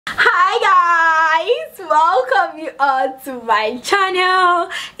Hi guys, welcome you all to my channel.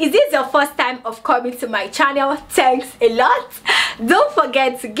 Is this your first time of coming to my channel? Thanks a lot. Don't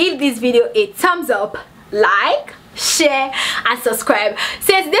forget to give this video a thumbs up, like, share and subscribe.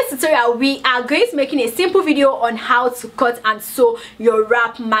 So in today's tutorial we are going to making a simple video on how to cut and sew your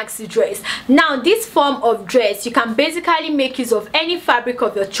wrap maxi dress. Now this form of dress, you can basically make use of any fabric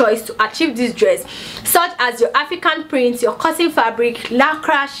of your choice to achieve this dress, such as your African print, your cotton fabric,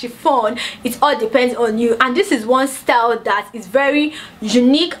 lycra, chiffon. It all depends on you, and this is one style that is very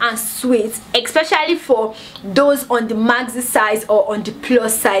unique and sweet, especially for those on the maxi size or on the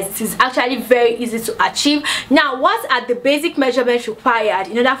plus size. It is actually very easy to achieve. Now what are the basic measurements required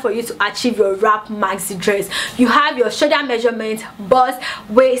in order for you to achieve your wrap maxi dress? You have your shoulder measurement, bust,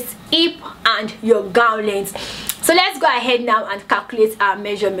 waist, hip and your gown length. So let's go ahead now and calculate our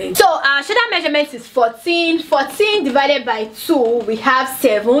measurement. So our shoulder measurement is 14 divided by 2, we have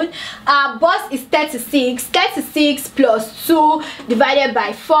 7. Our bust is 36 plus 2 divided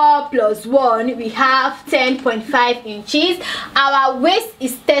by 4 plus 1, we have 10.5 inches. Our waist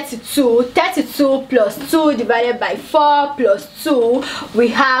is 32 plus 2 divided by 4 plus 2, we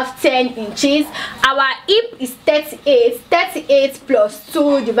have 10 inches. Our hip is 38 plus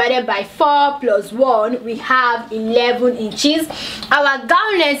 2 divided by 4 plus 1, we have 11 inches. Our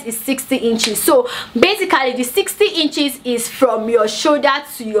gown length is 60 inches. So basically the 60 inches is from your shoulder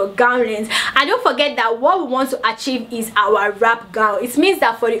to your gown length. And don't forget that what we want to achieve is our wrap gown. It means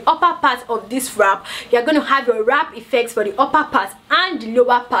that for the upper part of this wrap, you're going to have your wrap effects for the upper part, and the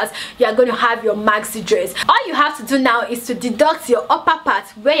lower part you're going to have your maxi dress. All you have to do now is to deduct your upper part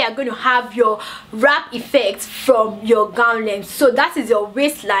where you're going to have your wrap effects from your gown length. So that is your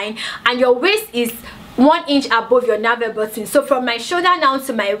waistline, and your waist is 1 inch above your navel button. So from my shoulder down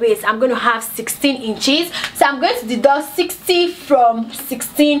to my waist, I'm going to have 16 inches. So I'm going to deduct 16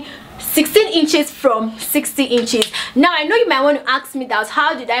 inches from 60 inches. Now I know you might want to ask me that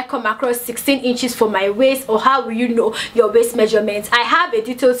how did I come across 16 inches for my waist, or how will you know your waist measurements? I have a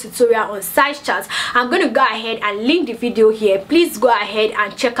detailed tutorial on size charts. I'm going to go ahead and link the video here. Please go ahead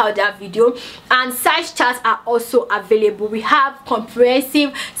and check out that video. And size charts are also available. We have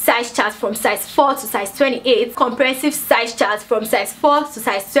comprehensive size charts from size 4 to size 28, comprehensive size charts from size 4 to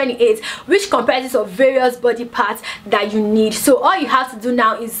size 28, which comprises of various body parts that you need. So all you have to do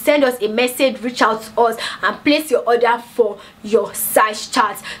now is send us a message, reach out to us and place your order for your size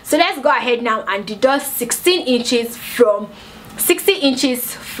chart. So let's go ahead now and deduct 16 inches from 60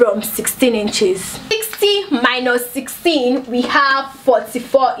 inches from 16 inches. 60 minus 16, we have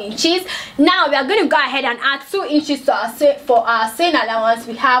 44 inches. Now we are going to go ahead and add 2 inches to our sewing allowance.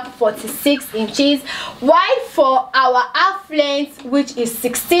 We have 46 inches. While for our half length, which is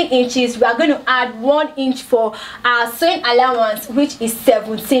 16 inches, we are going to add 1 inch for our sewing allowance, which is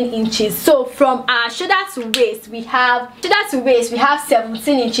 17 inches. So from our shoulder to waist, we have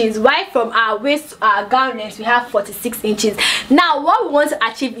 17 inches. While from our waist to our gown length, we have 46 inches. Now what we want to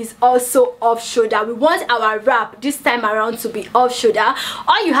achieve is also off shoulder. We want our wrap this time around to be off shoulder.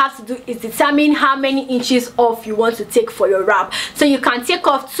 All you have to do is determine how many inches off you want to take for your wrap. So you can take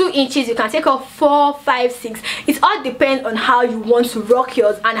off 2 inches, you can take off 4, 5, 6. It all depends on how you want to rock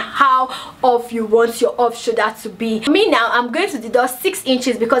yours and how off you want your off shoulder to be. Me now, I'm going to deduct 6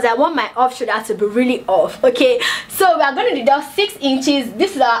 inches because I want my off shoulder to be really off. Okay, so we are going to deduct 6 inches.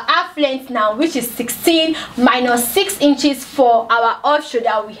 This is our half length now, which is 16 minus 6 inches for our off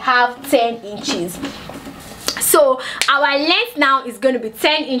shoulder, we have 10 inches. So our length now is going to be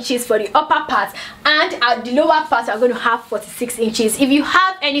 10 inches for the upper part, and at the lower part we are going to have 46 inches. If you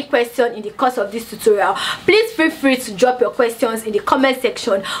have any question in the course of this tutorial, please feel free to drop your questions in the comment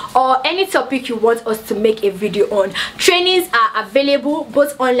section, or any topic you want us to make a video on. Trainings are available,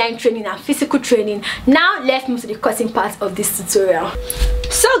 both online training and physical training. Now let's move to the cutting part of this tutorial.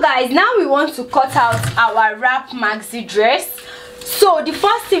 So guys, now we want to cut out our wrap maxi dress. So the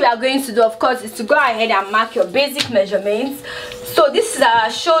first thing we are going to do, of course, is to go ahead and mark your basic measurements. So this is our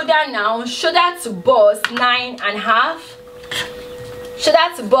shoulder now. Shoulder to bust 9.5,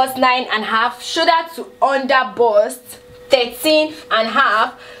 shoulder to bust 9.5, shoulder to under bust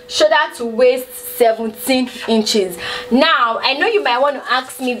 13.5, shoulder to waist 17 inches. Now I know you might want to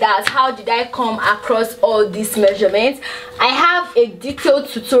ask me that how did I come across all these measurements. I have a detailed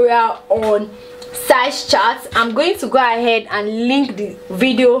tutorial on size charts. I'm going to go ahead and link the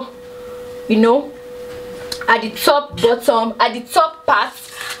video, you know, at the top bottom, at the top part.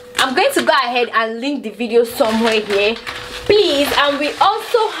 I'm going to go ahead and link the video somewhere here, please. And we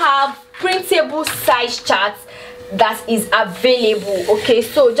also have printable size charts that is available. Okay,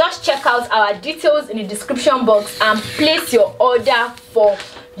 so just check out our details in the description box and place your order for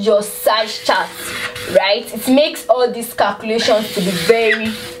your size chart, right? It makes all these calculations to be very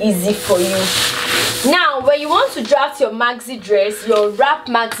easy for you. Now when you want to draft your maxi dress, your wrap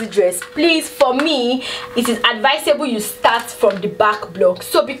maxi dress, please, for me it is advisable you start from the back block.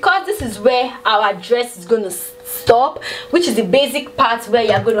 So because this is where our dress is going to stop, which is the basic part where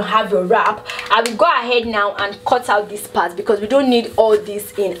you're going to have your wrap, I will go ahead now and cut out this part because we don't need all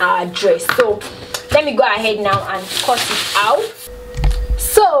this in our dress. So let me go ahead now and cut it out.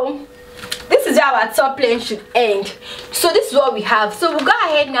 So this is how our top length should end. So this is what we have. So we'll go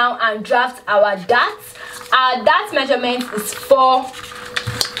ahead now and draft our darts. Our dart measurement is 4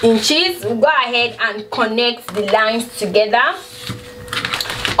 inches. We'll go ahead and connect the lines together.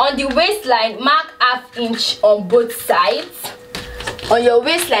 On the waistline, mark ½ inch on both sides. On your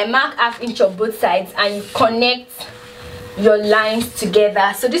waistline, mark ½ inch on both sides, and you connect your lines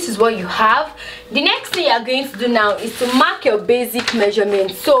together. So this is what you have. The next thing you are going to do now is to mark your basic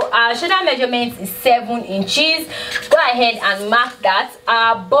measurement. So our shoulder measurement is 7 inches. Go ahead and mark that.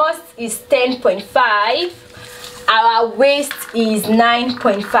 Our bust is 10.5. Our waist is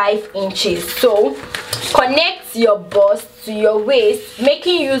 9.5 inches. So connect your bust to your waist,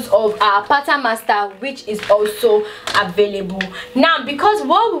 making use of our pattern master, which is also available. Now because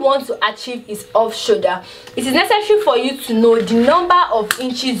what we want to achieve is off shoulder, it is necessary for you to know the number of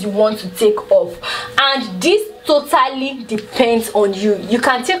inches you want to take off, and this totally depends on you. You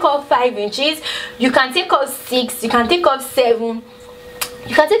can take off 5 inches, you can take off 6, you can take off 7,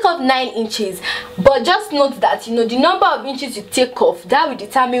 you can take off 9 inches, but just note that the number of inches you take off, that will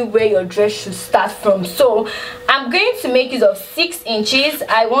determine where your dress should start from. So I'm going to make use of 6 inches.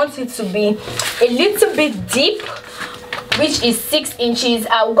 I want it to be a little bit deep, which is 6 inches.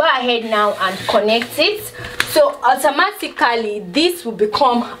 I'll go ahead now and connect it. So automatically this will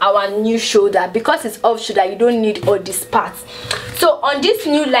become our new shoulder. Because it's off shoulder, you don't need all these parts. So on this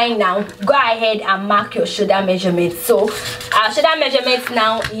new line now, go ahead and mark your shoulder measurement. So our shoulder measurement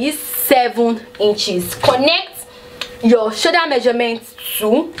now is 7 inches. Connect your shoulder measurement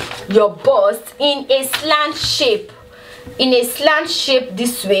to your bust in a slant shape. In a slant shape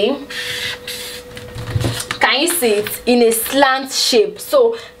this way. Can you see it? In a slant shape.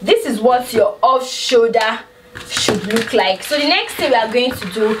 So this is what your off shoulder should look like. So the next thing we are going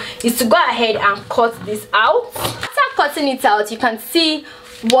to do is to go ahead and cut this out. After cutting it out, you can see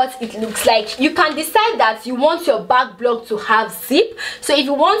what it looks like. You can decide that you want your back block to have zip. So if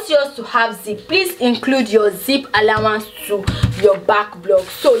you want yours to have zip, please include your zip allowance to your back block.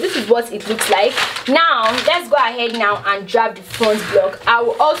 So this is what it looks like. Now let's go ahead now and draft the front block. I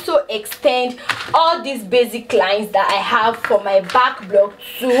will also extend all these basic lines that I have for my back block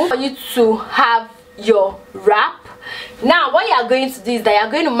too, for you to have your wrap. Now what you are going to do is that you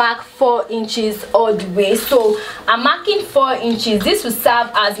are going to mark 4 inches all the way. So I'm marking 4 inches. This will serve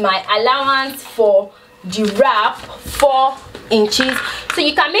as my allowance for the wrap, 4 inches. So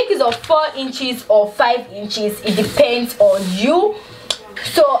you can make use of 4 inches or 5 inches, it depends on you.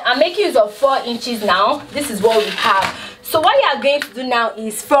 So I'm making use of 4 inches now. This is what we have. So what you are going to do now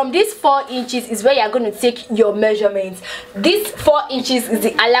is, from this 4 inches is where you are going to take your measurements. This 4 inches is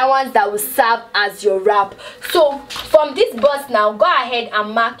the allowance that will serve as your wrap. So from this bust now, go ahead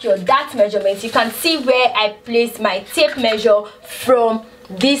and mark your dart measurements. You can see where I place my tape measure from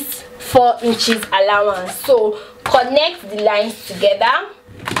this 4 inches allowance. So connect the lines together.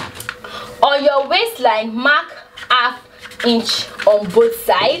 On your waistline, mark ½ inch on both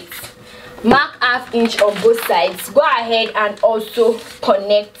sides. Mark ½ inch on both sides. Go ahead and also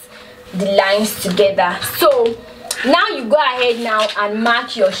connect the lines together. So now you go ahead now and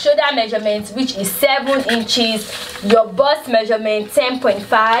mark your shoulder measurement, which is 7 inches, your bust measurement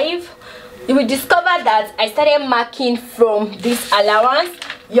 10.5. You will discover that I started marking from this allowance.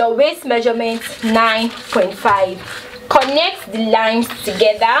 Your waist measurement 9.5. Connect the lines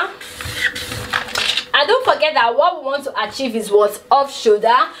together. And don't forget that what we want to achieve is what? Off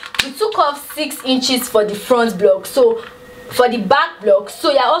shoulder. We took off 6 inches for the front block, so for the back block.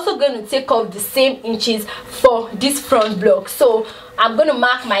 So you're also going to take off the same inches for this front block. So I'm going to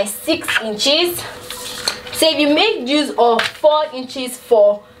mark my 6 inches. So if you make use of 4 inches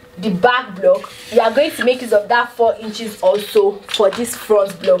for the back block, you are going to make use of that 4 inches also for this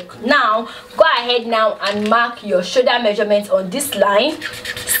front block. Now go ahead now and mark your shoulder measurement on this line,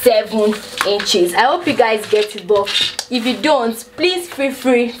 7 inches. I hope you guys get it, but if you don't, please feel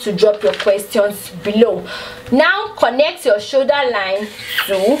free to drop your questions below. Now connect your shoulder line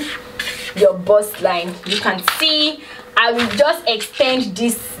to your bust line. You can see I will just extend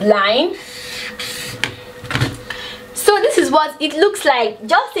this line. So So this is what it looks like,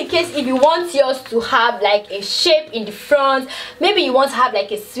 just in case if you want yours to have like a shape in the front. Maybe you want to have like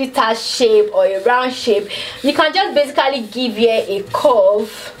a sweeter shape or a round shape, you can just basically give here a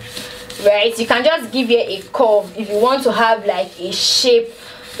curve, right? You can just give here a curve. If you want to have like a shape,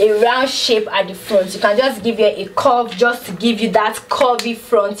 a round shape at the front, you can just give here a curve just to give you that curvy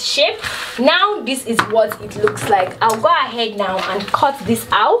front shape. Now this is what it looks like. I'll go ahead now and cut this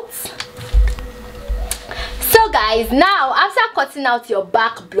out. So guys, now after cutting out your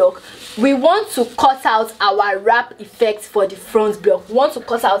back block, we want to cut out our wrap effects for the front block. We want to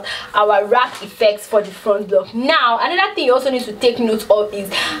cut out our wrap effects for the front block. Now another thing you also need to take note of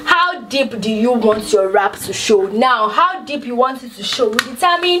is how deep do you want your wrap to show. Now how deep you want it to show will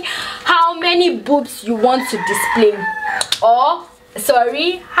determine how many boobs you want to display, or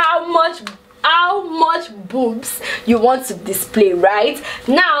sorry, how much boobs you want to display, right?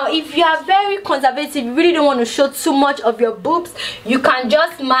 Now if you are very conservative, you really don't want to show too much of your boobs, you can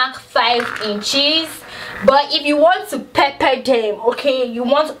just mark 5 inches. But if you want to pepper them, okay, you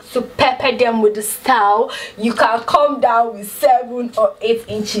want to pepper them with the style, you can come down with 7 or 8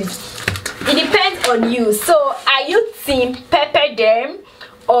 inches. It depends on you. So are you team pepper them,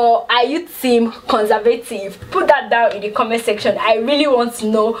 or are you team conservative? Put that down in the comment section. I really want to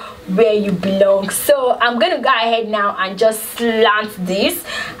know where you belong. So I'm gonna go ahead now and just slant this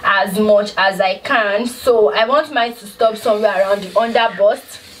as much as I can. So I want mine to stop somewhere around the under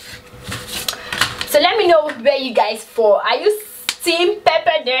bust. So let me know where you guys fall. Are you team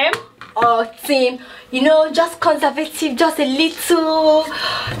pepper them, or team, you know, just conservative, just a little?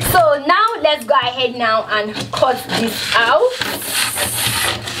 So now let's go ahead now and cut this out.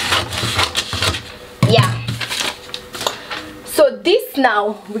 Yeah, so this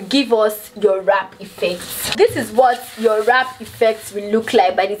now will give us your wrap effects. This is what your wrap effects will look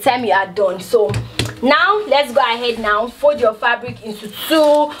like by the time you are done. So now let's go ahead now, fold your fabric into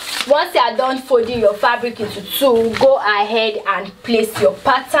 2. Once you are done folding your fabric into 2, go ahead and place your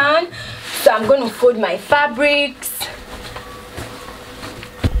pattern. So I'm going to fold my fabrics.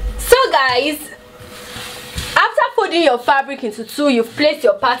 So guys, after folding your fabric into 2, you've placed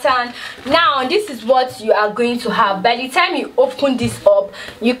your pattern. Now this is what you are going to have. By the time you open this up,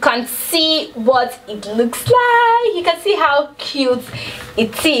 you can see what it looks like. You can see how cute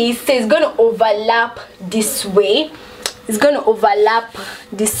it is. So it's going to overlap this way. It's going to overlap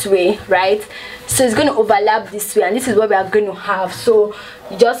this way, right? So it's going to overlap this way, and this is what we are going to have. So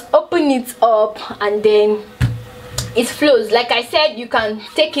you just open it up and then it flows. Like I said, you can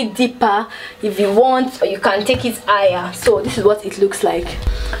take it deeper if you want, or you can take it higher. So this is what it looks like.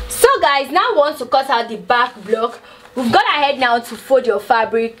 So guys, now we want to cut out the back block. We've gone ahead now to fold your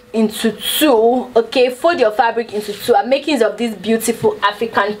fabric into 2. Okay, fold your fabric into 2. I'm making use of this beautiful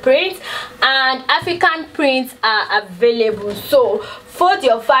African print, and African prints are available. So fold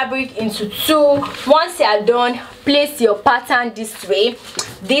your fabric into 2. Once you are done, place your pattern this way.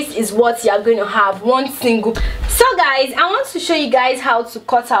 This is what you are going to have, one single. So guys, I want to show you guys how to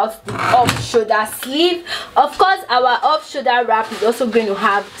cut out the off shoulder sleeve. Of course, our off shoulder wrap is also going to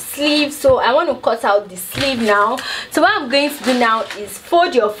have sleeve, so I want to cut out the sleeve now. So what I'm going to do now is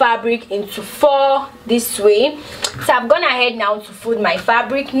fold your fabric into 4 this way. So I've gone ahead now to fold my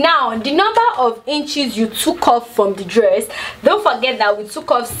fabric. Now the number of inches you took off from the dress, don't forget that we took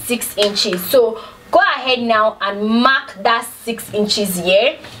off 6 inches. So go ahead now and mark that 6 inches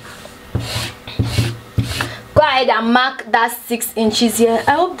here. Go ahead and mark that 6 inches here.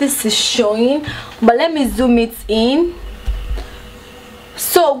 I hope this is showing, but let me zoom it in.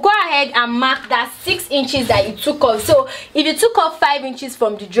 So go ahead and mark that 6 inches that you took off. So if you took off 5 inches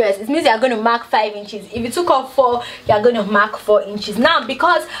from the dress, it means you are going to mark 5 inches. If you took off 4, you are going to mark 4 inches. Now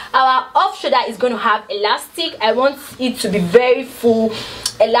because our off shoulder is going to have elastic, I want it to be very full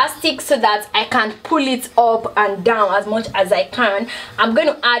elastic so that I can pull it up and down as much as I can. I'm going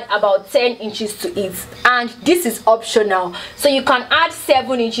to add about 10 inches to it, and this is optional. So you can add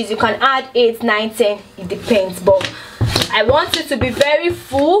 7 inches, you can add 8, 9, 10, it depends, but I want it to be very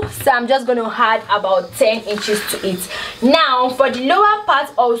full, so I'm just going to add about 10 inches to it. Now for the lower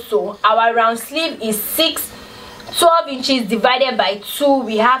part also, our round sleeve is 12 inches divided by 2,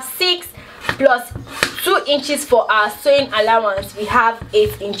 we have 6, plus 2 inches for our sewing allowance, we have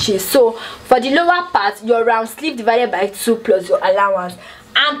 8 inches. So for the lower part, your round sleeve divided by 2 plus your allowance.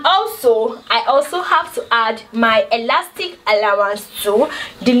 And also I also have to add my elastic allowance to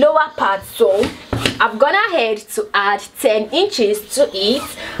the lower part. So I've gone ahead to add 10 inches to it.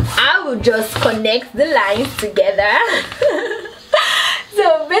 I will just connect the lines together.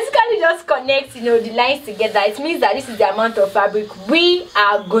 So basically just connect, you know, the lines together. It means that this is the amount of fabric we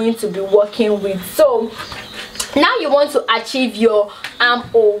are going to be working with. So Now you want to achieve your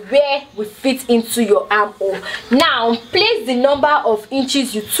armhole where we fit into your armhole. Now place the number of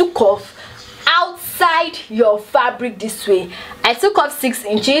inches you took off outside your fabric this way. I took off 6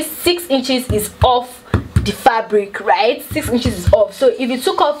 inches. 6 inches is off the fabric, right? 6 inches is off. So if you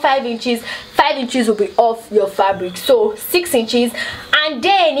took off 5 inches, 5 inches will be off your fabric. So 6 inches. And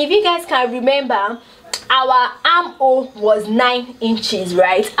then if you guys can remember, our armhole was 9 inches,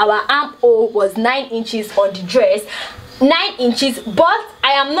 right? Our armhole was 9 inches on the dress, 9 inches, but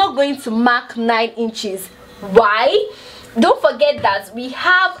I am not going to mark 9 inches. Why? Don't forget that we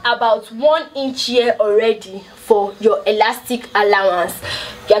have about 1 inch here already for your elastic allowance.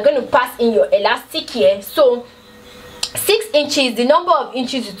 You are going to pass in your elastic here. So 6 inches, the number of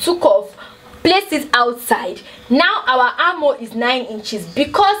inches you took off, place it outside. Now our armhole is 9 inches.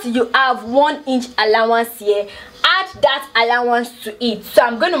 Because you have 1 inch allowance here, add that allowance to it. So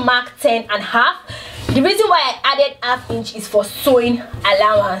I'm going to mark 10.5. The reason why I added ½ inch is for sewing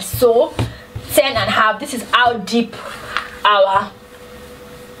allowance. So 10.5. This is how deep our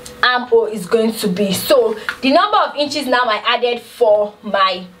armhole is going to be. So the number of inches now I added for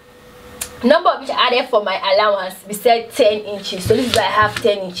my allowance, we said 10 inches. So this is why I have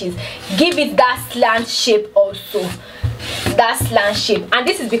 10 inches. Give it that slant shape also, that slant shape. And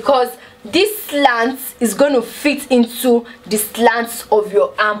this is because this slant is going to fit into the slants of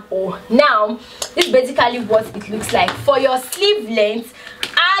your armhole. Now this is basically what it looks like. For your sleeve length,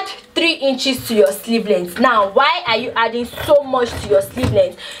 add 3 inches to your sleeve length. Now why are you adding so much to your sleeve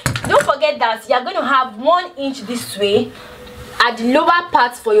length? Don't forget that you are going to have 1 inch this way at the lower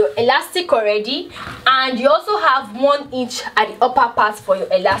part for your elastic already, and you also have 1 inch at the upper part for your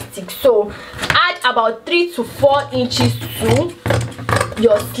elastic. So add about 3 to 4 inches to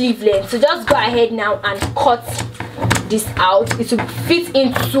your sleeve length. So just go ahead now and cut this out. It will fit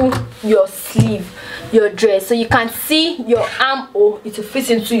into your sleeve, your dress. So you can see your armhole, it will fit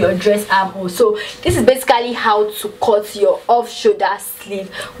into your dress armhole. So this is basically how to cut your off shoulder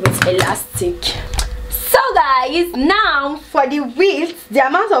sleeve with elastic. So guys, now for the width, the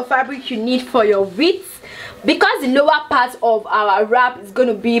amount of fabric you need for your width, because the lower part of our wrap is going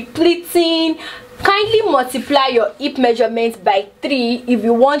to be pleating, kindly multiply your hip measurement by 3 if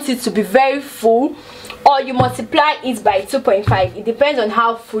you want it to be very full, or you multiply it by 2.5. It depends on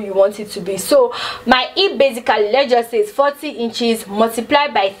how full you want it to be. So my hip basically, let's just say it's 40 inches,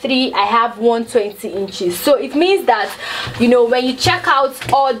 multiplied by 3, I have 120 inches. So it means that, you know, when you check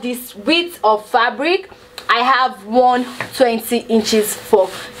out all this width of fabric, I have 120 inches for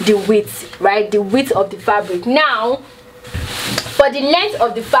the width, right? The width of the fabric. Now for the length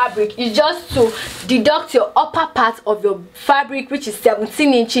of the fabric is just to deduct your upper part of your fabric, which is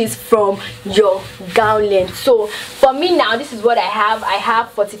 17 inches from your gown length. So for me now, this is what I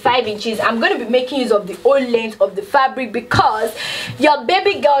have 45 inches. I'm going to be making use of the whole length of the fabric because your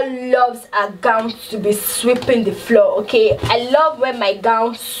baby girl loves a gown to be sweeping the floor. Okay, I love when my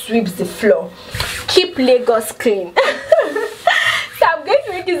gown sweeps the floor. Keep Lagos clean. So I'm going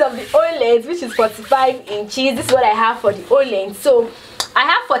to make use of the whole length, which is 45 inches. This is what I have for the whole length. So I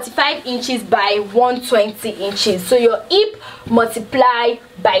have 45 inches by 120 inches. So your hip multiply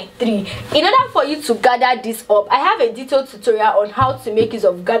by 3. In order for you to gather this up, I have a detailed tutorial on how to make use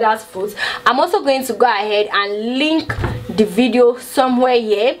of gather's foot. I'm also going to go ahead and link the video somewhere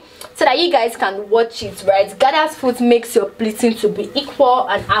here so that you guys can watch it, right? Gather's foot makes your pleating to be equal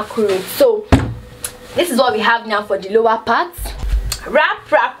and accurate. So this is what we have now for the lower part. Wrap.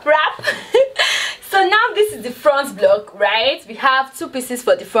 So now this is the front block, right? We have 2 pieces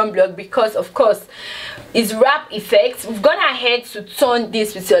for the front block because of course it's wrap effect. We've gone ahead to turn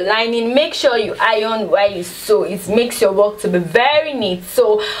this with your lining. Make sure you iron while you sew. It makes your work to be very neat.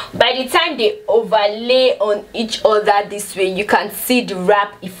 So by the time they overlay on each other this way, you can see the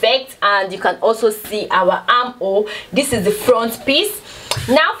wrap effect, and you can also see our armhole. This is the front piece.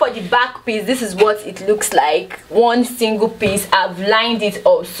 Now for the back piece, this is what it looks like. One single piece. I've lined it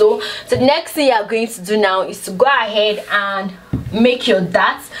also. So the next thing you are going to do now is to go ahead and make your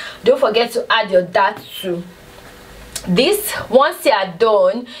darts. Don't forget to add your dart to this. Once you are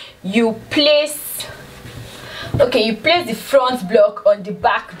done, you place the front block on the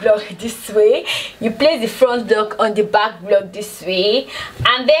back block this way. You place the front block on the back block this way,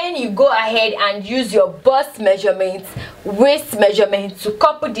 and then you go ahead and use your bust measurement, waist measurement to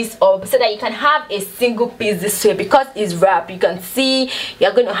couple this up so that you can have a single piece this way. Because it's wrap, you can see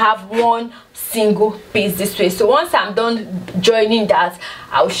you're going to have one single piece this way. So once I'm done joining that,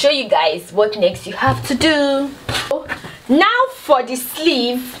 I'll show you guys what next you have to do. Now for the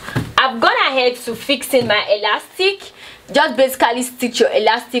sleeve, I've gone ahead to fix in my elastic. just basically stitch your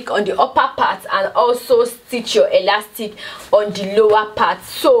elastic on the upper part and also stitch your elastic on the lower part.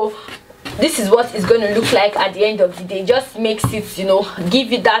 So this is what it's going to look like at the end of the day. Just makes it, you know,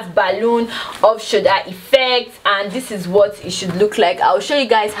 give you that balloon off shoulder effect, and this is what it should look like. I'll show you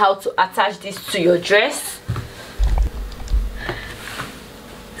guys how to attach this to your dress.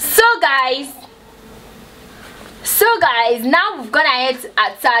 So guys, now we've gone ahead to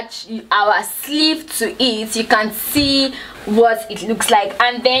attach our sleeve to it. You can see what it looks like,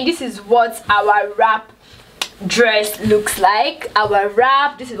 and then this is what our wrap dress looks like. Our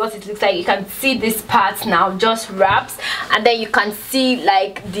wrap, this is what it looks like. You can see this part now just wraps, and then you can see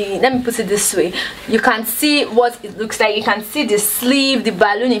like the, let me put it this way, you can see what it looks like. You can see the sleeve, the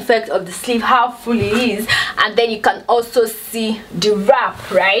balloon effect of the sleeve, how full it is, and then you can also see the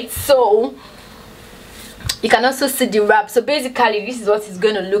wrap, right? So you can also see the wrap. So basically this is what it's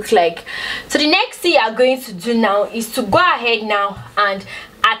going to look like. So the next thing you are going to do now is to go ahead now and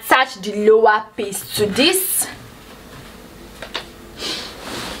attach the lower piece to this.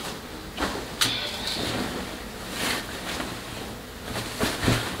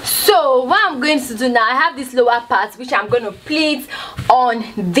 So what I'm going to do now, I have this lower part which I'm going to pleat on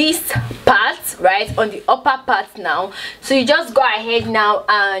this part, right, on the upper part now. So you just go ahead now,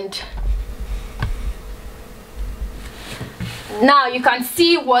 and now you can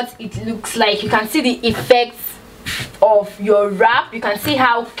see what it looks like. You can see the effects of your wrap. You can see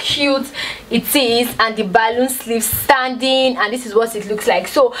how cute it is, and the balloon sleeve standing, and this is what it looks like.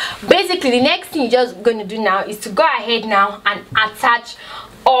 So basically the next thing you're just going to do now is to go ahead now and attach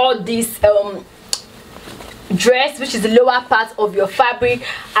all this dress, which is the lower part of your fabric.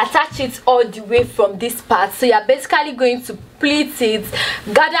 Attach it all the way from this part. So you're basically going to pleat it,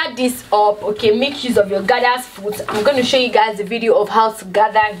 gather this up, okay, make use of your gather's foot. I'm going to show you guys the video of how to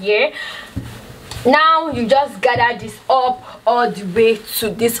gather here. Now you just gather this up all the way to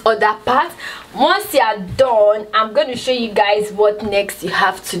this other part. Once you are done, I'm going to show you guys what next you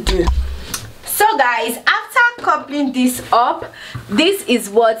have to do. So guys, after coupling this up, this is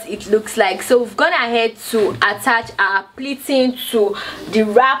what it looks like. So we've gone ahead to attach our pleating to the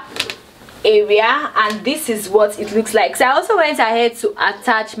wrap area, and this is what it looks like. So I also went ahead to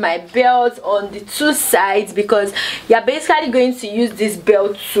attach my belt on the two sides, because you're basically going to use this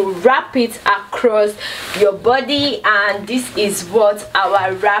belt to wrap it across your body, and this is what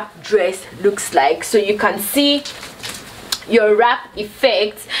our wrap dress looks like. So you can see your wrap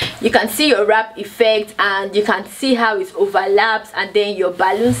effect, and you can see how it overlaps, and then your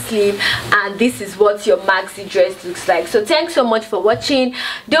balloon sleeve, and this is what your maxi dress looks like. So thanks so much for watching.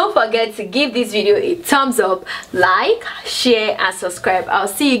 Don't forget to give this video a thumbs up, like, share and subscribe. I'll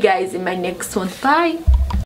see you guys in my next one. Bye.